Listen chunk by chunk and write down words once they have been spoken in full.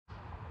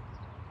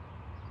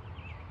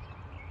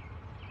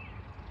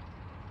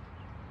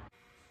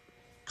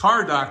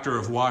car doctor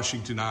of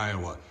Washington,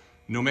 Iowa.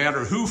 No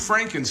matter who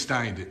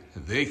Frankensteined it,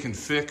 they can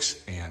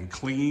fix and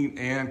clean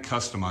and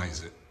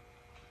customize it.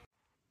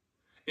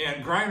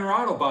 And Griner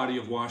Auto Body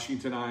of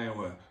Washington,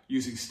 Iowa,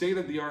 using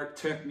state-of-the-art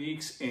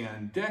techniques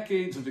and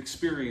decades of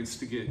experience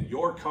to get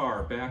your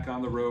car back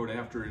on the road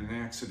after an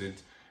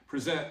accident,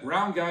 present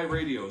Round Guy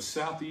Radio's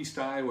Southeast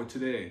Iowa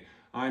Today.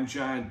 I'm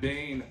John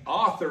Bain,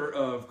 author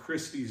of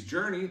Christie's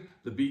Journey,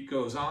 The Beat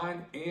Goes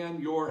On,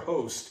 and your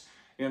host.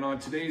 And on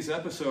today's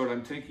episode,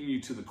 I'm taking you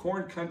to the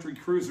Corn Country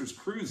Cruisers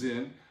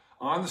Cruise-In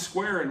on the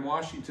Square in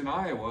Washington,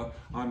 Iowa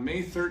on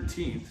May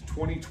 13th,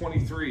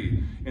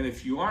 2023. And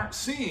if you aren't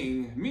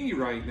seeing me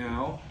right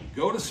now,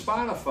 go to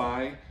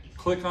Spotify,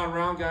 click on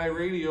Round Guy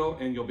Radio,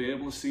 and you'll be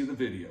able to see the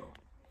video.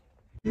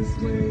 This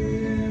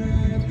way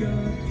and I've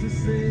got to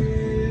say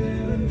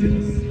it, I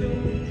just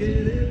don't get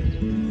it.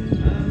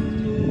 I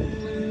don't know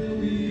where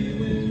we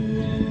went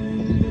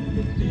wrong, but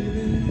the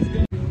feeling's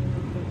gone.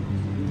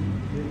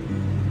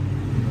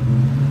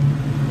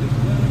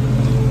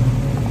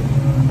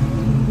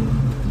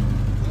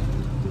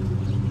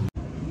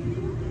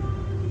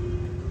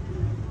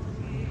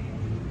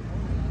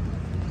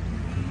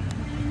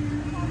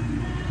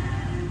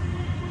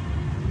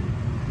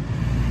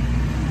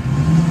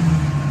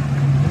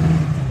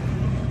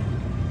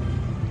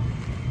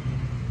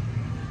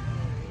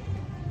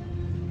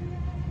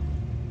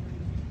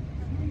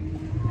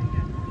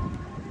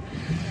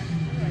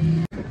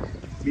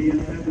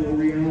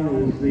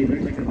 The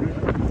Mexican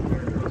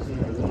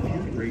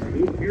restaurant, great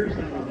food, Pierce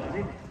Auto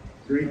Body,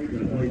 great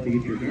place to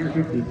get your car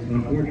fixed.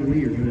 Unfortunately,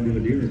 you're going to do a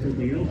deal or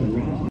something else, and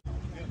Ross.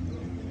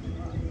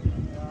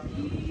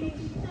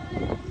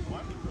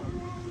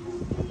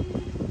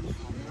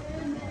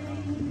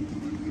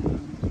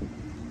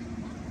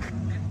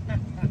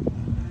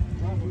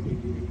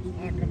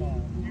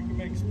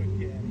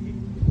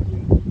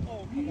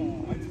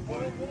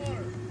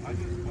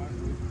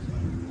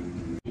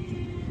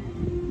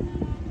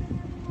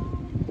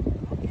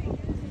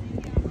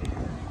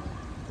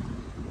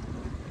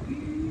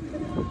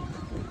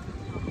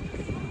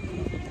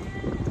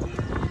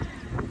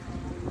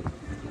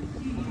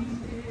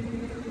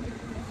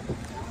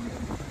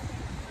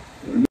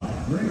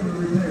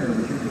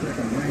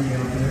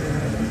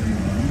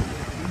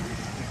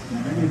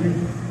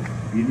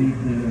 You need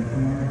the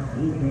car,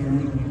 old car,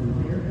 new car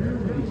repair,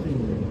 everybody's still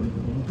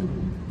sponsor.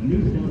 A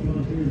new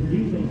sponsor is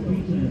Diesel's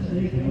Pizza and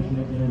Steakhouse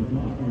right there on the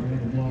block, or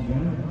half a block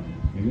down.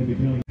 And we'll be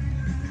telling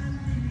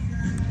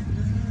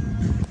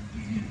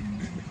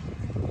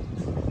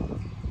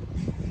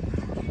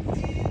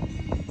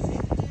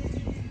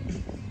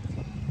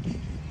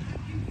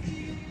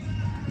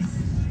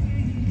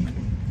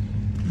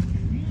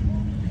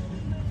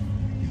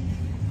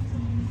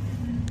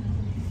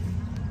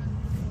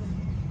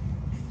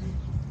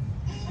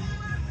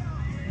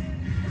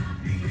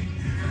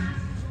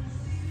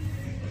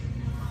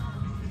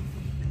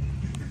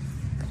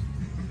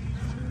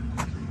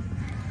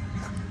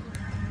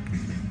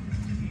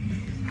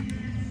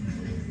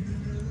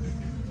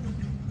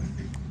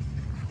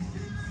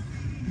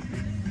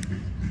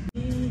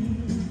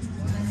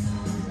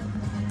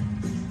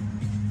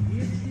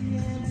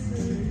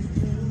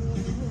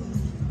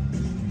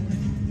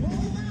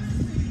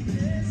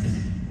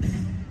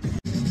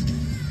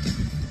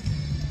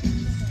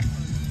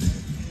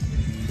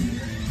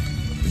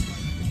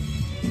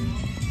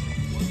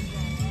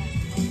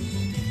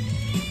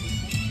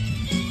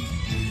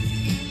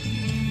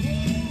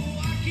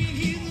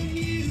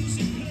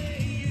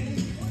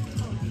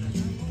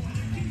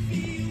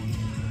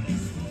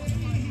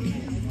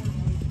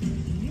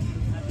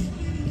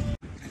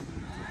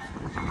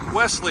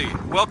Wesley,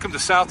 welcome to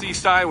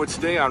Southeast Iowa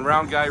Today on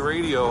Round Guy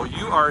Radio.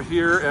 You are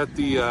here at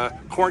the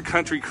Corn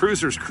Country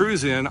Cruisers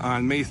Cruise-In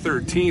on May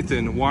 13th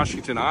in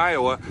Washington,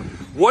 Iowa.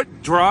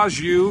 What draws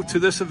you to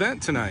this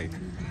event tonight?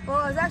 Well,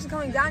 I was actually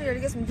coming down here to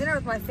get some dinner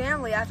with my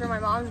family after my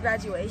mom's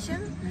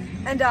graduation,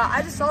 and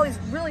I just saw these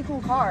really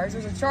cool cars.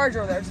 There's a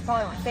Charger there, which is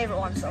probably my favorite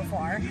one so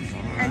far,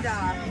 and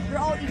they're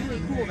all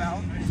equally cool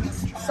though.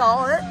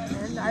 Saw it,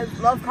 and I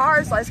love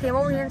cars, so I just came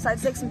over here and decided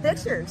to take some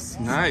pictures.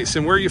 Nice.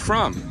 And where are you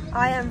from?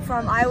 I am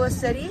from Iowa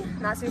City,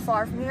 not too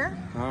far from here.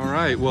 All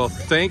right. Well,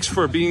 thanks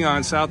for being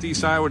on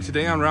Southeast Iowa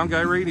Today on Round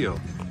Guy Radio.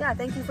 Yeah,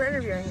 thank you for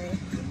interviewing me.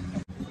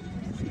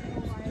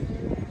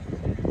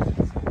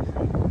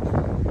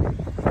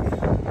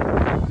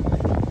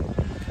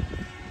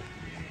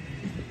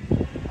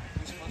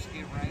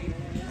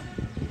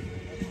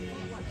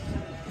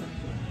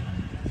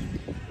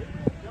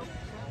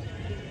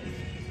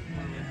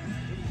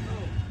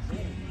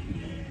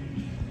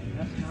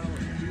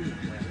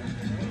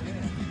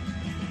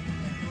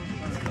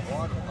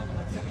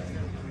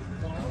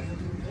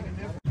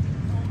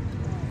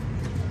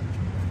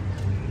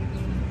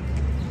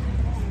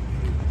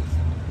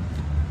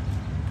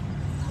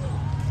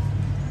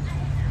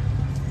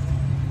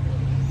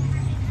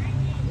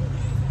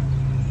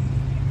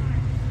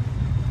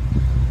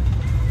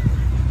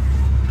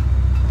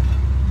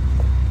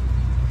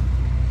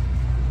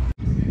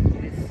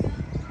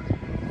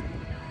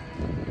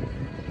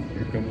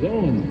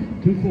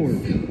 Zone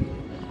 240.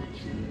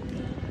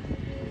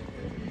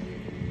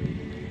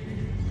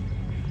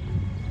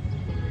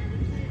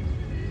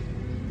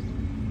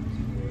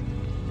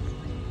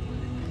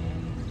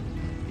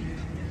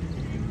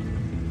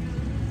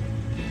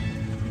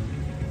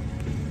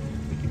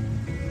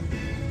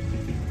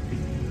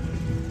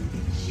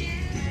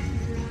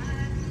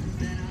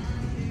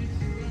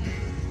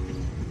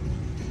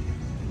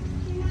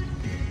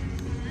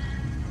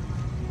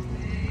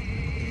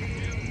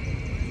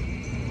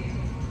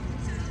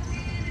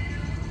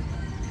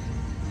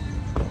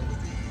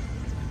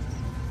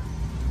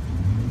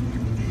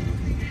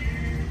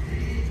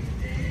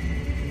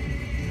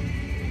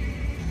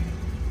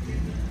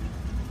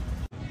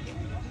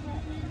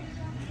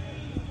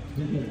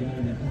 You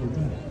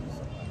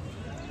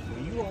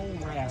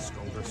old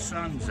rascal, the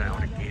sun's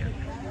out again.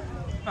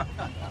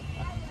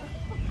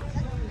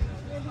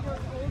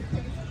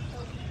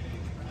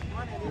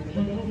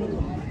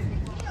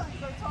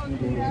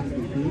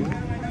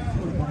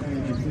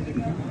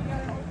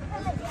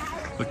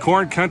 The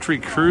Corn Country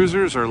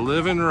Cruisers are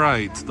living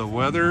right. The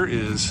weather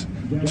is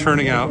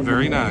turning out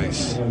very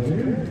nice.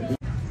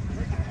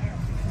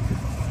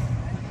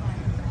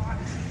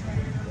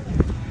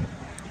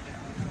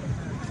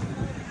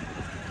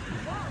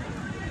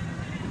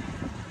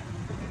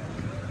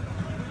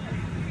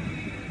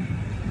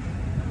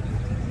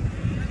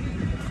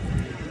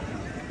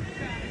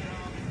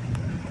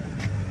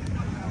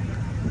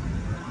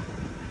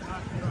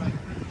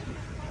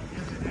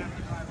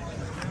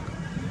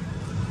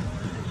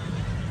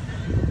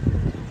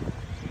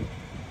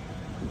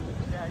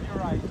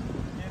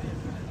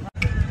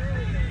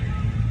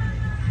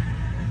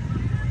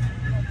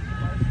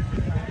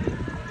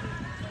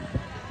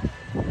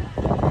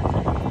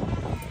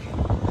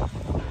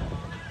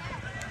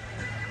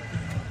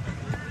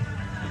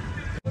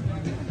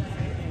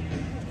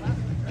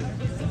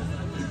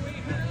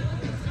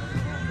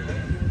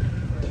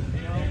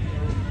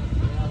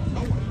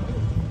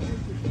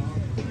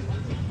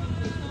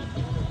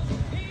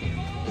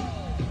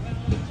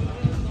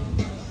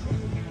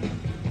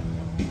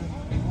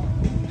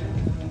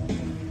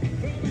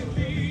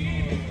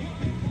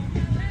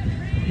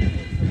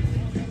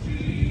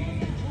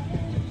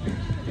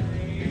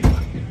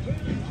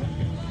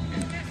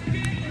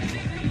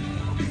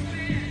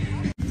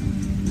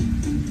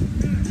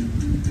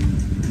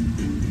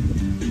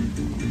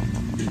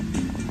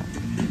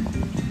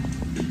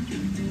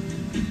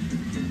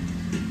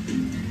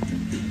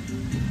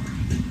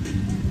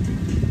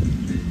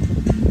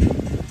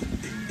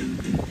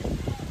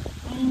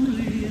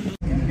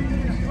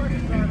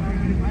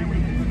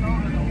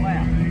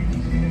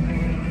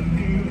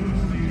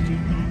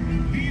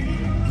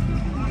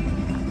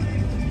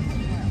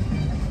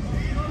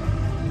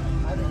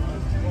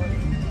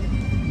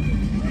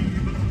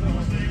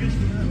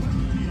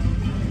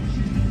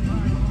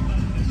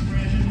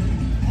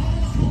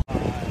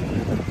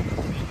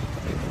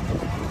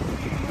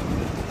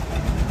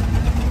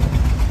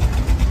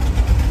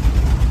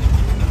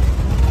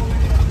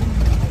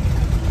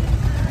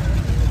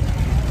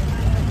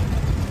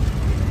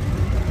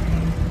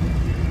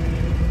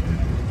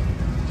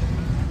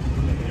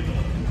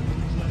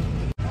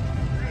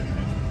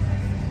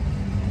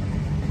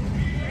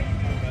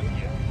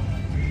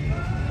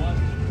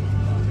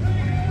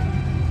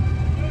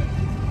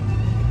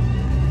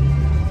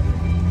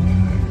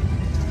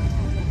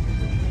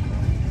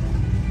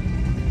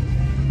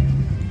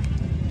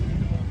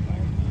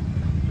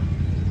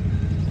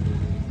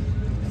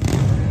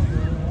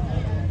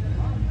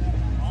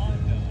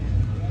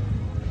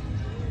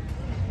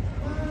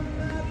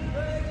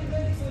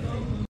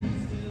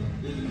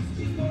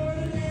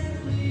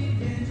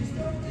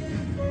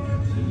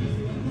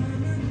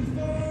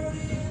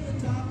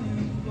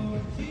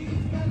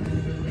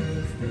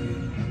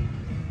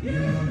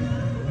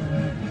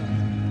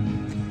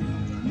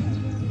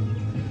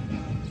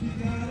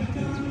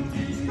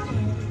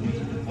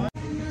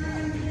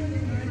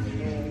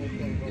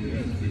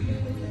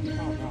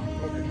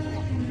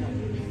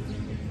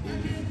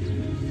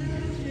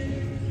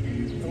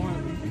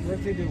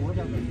 they do work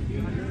out there.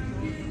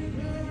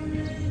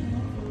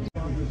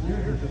 Down to the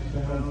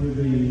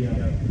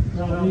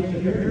southeast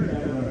of here, we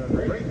have a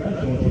great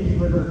special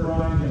cheeseburger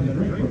fries and the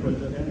drink for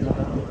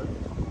 $10.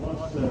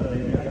 Plus,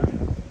 they got our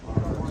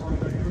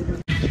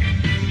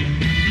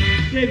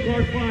Dave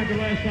Clark 5, the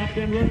last top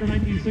 10 runner,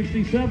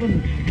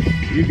 1967.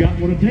 You got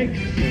what it takes,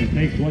 and it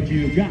takes what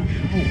you got.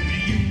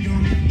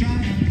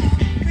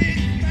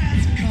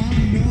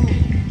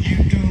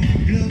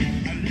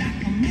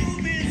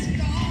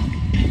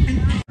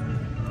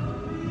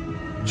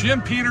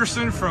 Jim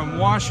Peterson from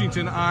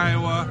Washington,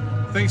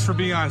 Iowa. Thanks for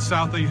being on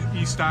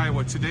Southeast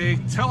Iowa today.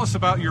 Tell us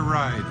about your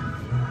ride.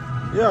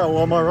 Yeah,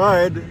 well, my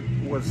ride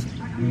was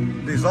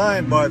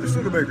designed by the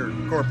Studebaker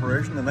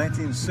Corporation in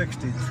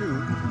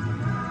 1962,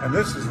 and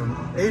this is an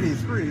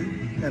 83,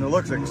 and it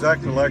looks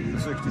exactly like the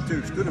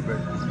 62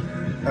 Studebaker.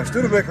 Now,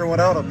 Studebaker went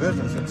out of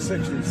business in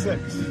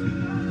 66,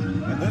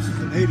 and this is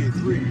an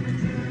 83.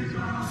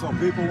 So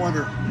people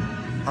wonder,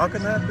 how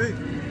can that be?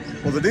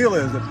 Well, the deal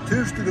is that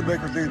two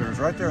Studebaker dealers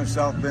right there in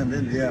South Bend,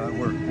 Indiana,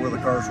 where the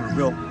cars were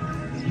built,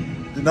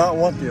 did not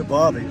want the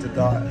Abati to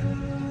die.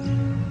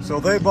 So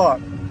they bought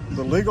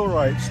the legal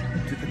rights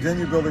to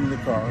continue building the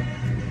car.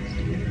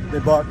 They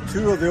bought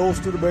two of the old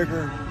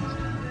Studebaker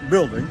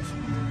buildings.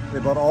 They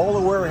bought all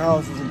the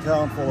warehouses in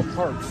town full of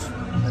parts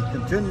and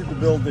continued to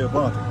build the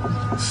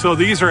Abati. So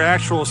these are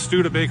actual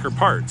Studebaker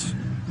parts?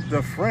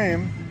 The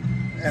frame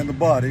and the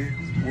body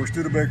were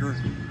Studebaker,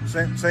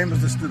 same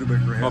as the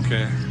Studebaker had.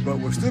 Okay. But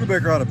with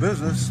Studebaker out of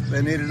business,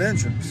 they needed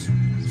engines.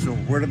 So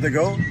where did they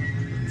go?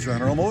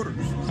 General Motors.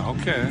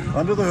 Okay.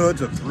 Under the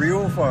hood's a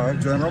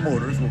 305 General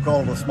Motors. We'll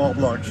call it a small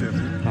block Chevy.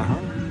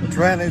 The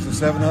tranny's a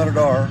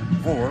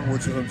 700R4,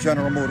 which is a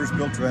General Motors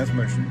built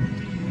transmission.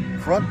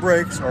 Front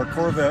brakes are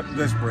Corvette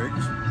disc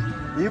brakes.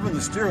 Even the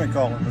steering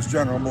column is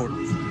General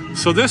Motors.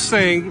 So this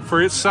thing,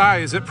 for its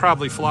size, it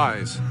probably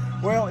flies.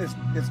 Well, it's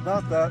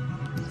not that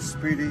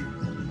speedy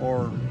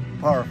or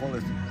powerful.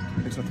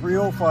 It's a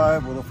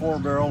 305 with a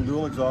 4-barrel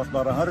dual exhaust,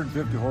 about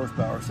 150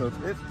 horsepower. So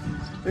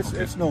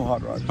it's no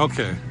hot rod.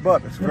 Okay.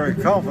 But it's a very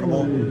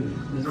comfortable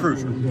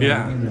cruiser.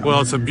 Yeah.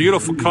 Well, it's a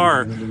beautiful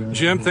car.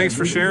 Jim, thanks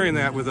for sharing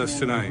that with us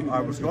tonight.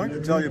 I was going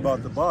to tell you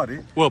about the body.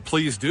 Well,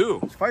 please do.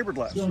 It's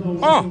fiberglass.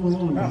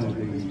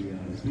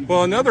 Oh.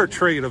 Well, another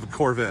trait of a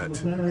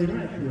Corvette.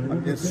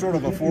 It's sort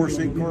of a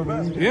 4-seat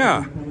Corvette.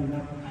 Yeah.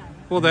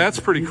 Well, that's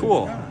pretty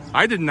cool.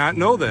 I did not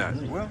know that.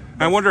 Well,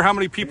 I wonder how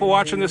many people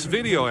watching this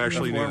video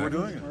actually that's why knew we're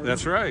that. doing it.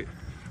 That's right.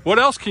 What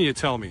else can you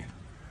tell me?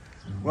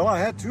 Well, I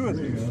had two of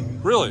these.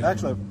 Really?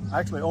 Actually, I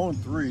actually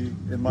owned 3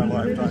 in my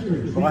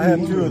lifetime. But I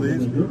had 2 of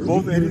these,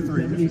 both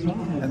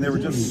 83s, and they were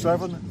just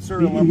 7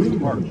 serial numbers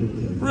apart.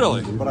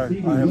 Really? But I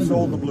have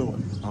sold the blue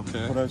one.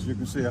 Okay. But as you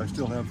can see, I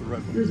still have the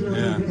red one.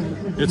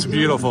 Yeah. It's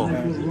beautiful.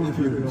 And if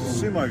you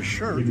see my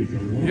shirt,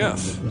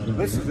 Yes.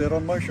 this is it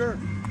on my shirt.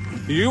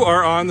 You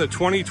are on the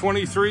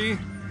 2023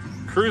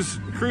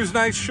 Cruise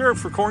Night shirt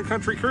for Corn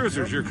Country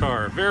Cruisers, your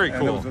car. Very And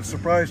it cool. was a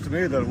surprise to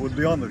me that it would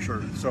be on the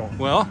shirt. So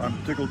Well,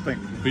 I'm tickled pink.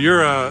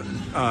 you're a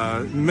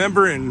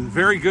member in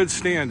very good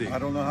standing. I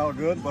don't know how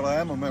good, but I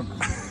am a member.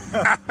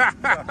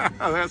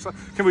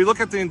 Can we look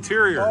at the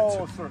interior?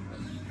 Oh, certainly.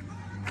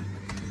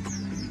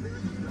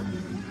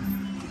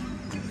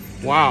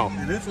 Wow.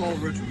 It is all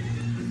original.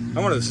 I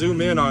want to zoom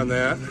in on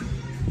that.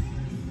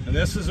 And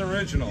this is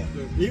original.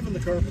 Even the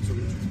carpet's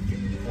original.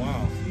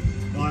 Wow.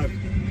 I've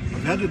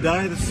had to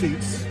dye the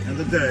seats and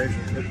the dash.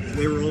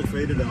 They were all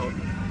faded out.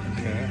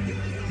 Okay.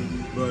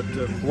 But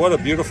What a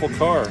beautiful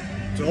car.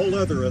 it's all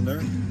leather in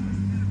there.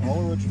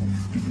 All original.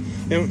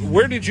 And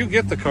where did you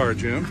get the car,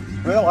 Jim?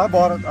 Well, I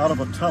bought it out of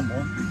a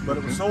tumble, but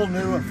it was sold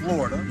new in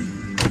Florida.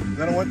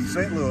 Then I went to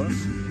St. Louis.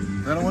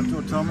 Then I went to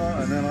a tumble,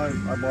 and then I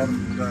bought it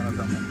from the guy in a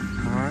tumble.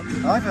 All right.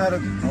 I've had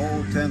it,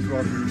 10,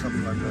 12 years,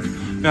 something like that.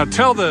 Now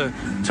tell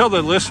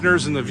the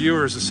listeners and the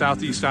viewers of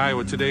Southeast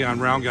Iowa today on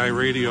Round Guy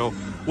Radio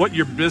what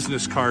your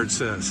business card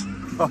says.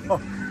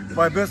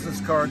 My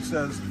business card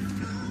says,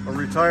 a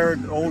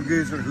retired old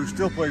geezer who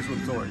still plays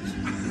with toys.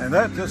 And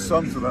that just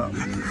sums it up.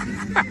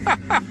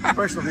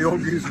 Especially the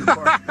old geezer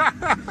part.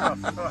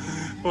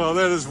 Well,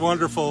 that is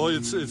wonderful.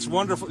 It's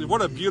wonderful.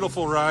 What a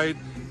beautiful ride.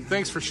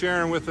 Thanks for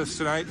sharing with us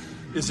tonight.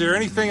 Is there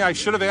anything I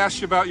should have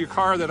asked you about your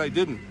car that I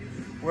didn't?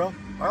 Well,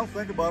 I'll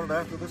think about it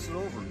after this is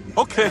over.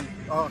 Okay. And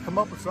I'll come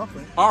up with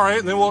something. All right,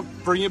 and then we'll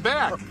bring you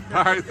back.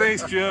 All right,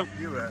 thanks, Jim.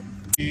 You bet.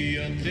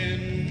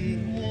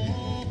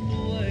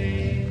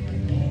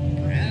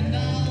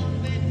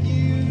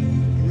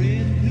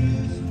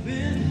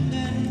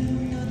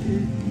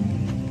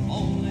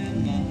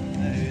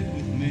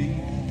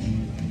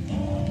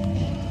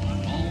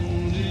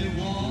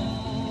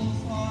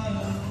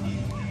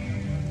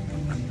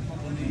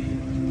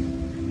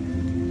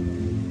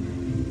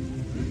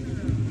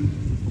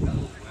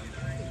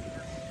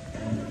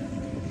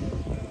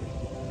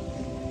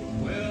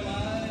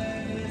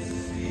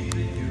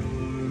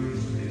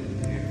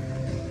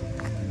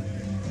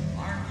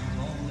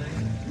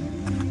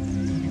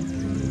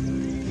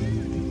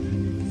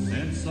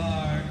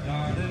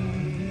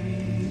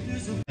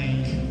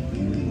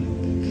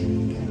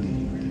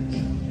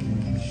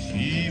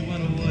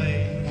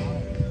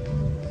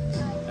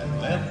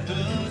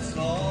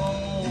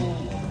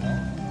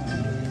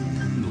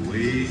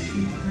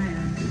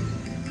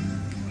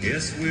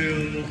 Guess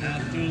we'll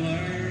have to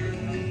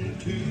learn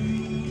to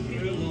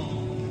get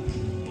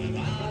along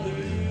without her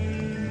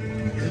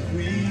if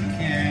we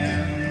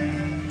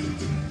can.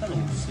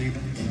 Hello,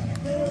 Stephen.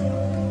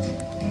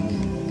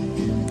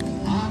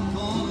 I'm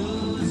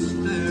gonna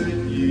stare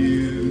at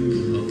you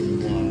a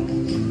while.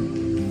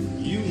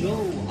 You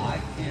know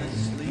I can't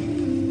sleep.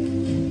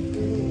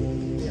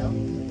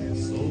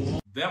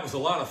 So That was a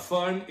lot of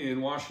fun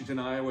in Washington,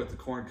 Iowa at the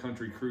Corn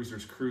Country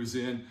Cruisers Cruise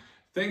In.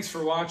 Thanks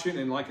for watching,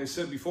 and like I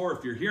said before,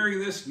 if you're hearing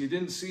this and you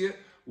didn't see it,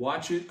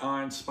 watch it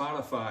on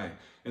Spotify.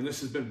 And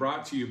this has been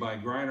brought to you by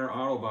Griner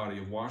Auto Body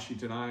of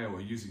Washington,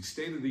 Iowa, using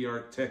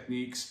state-of-the-art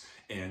techniques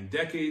and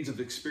decades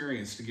of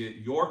experience to get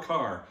your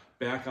car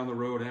back on the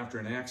road after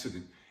an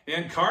accident.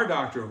 And Car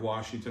Doctor of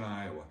Washington,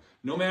 Iowa.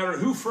 No matter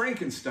who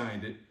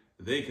Frankensteined it,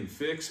 they can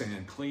fix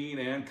and clean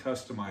and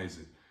customize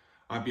it.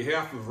 On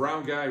behalf of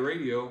Round Guy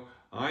Radio,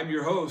 I'm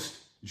your host,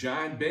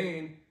 John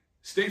Bain.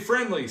 Stay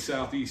friendly,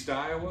 Southeast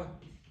Iowa.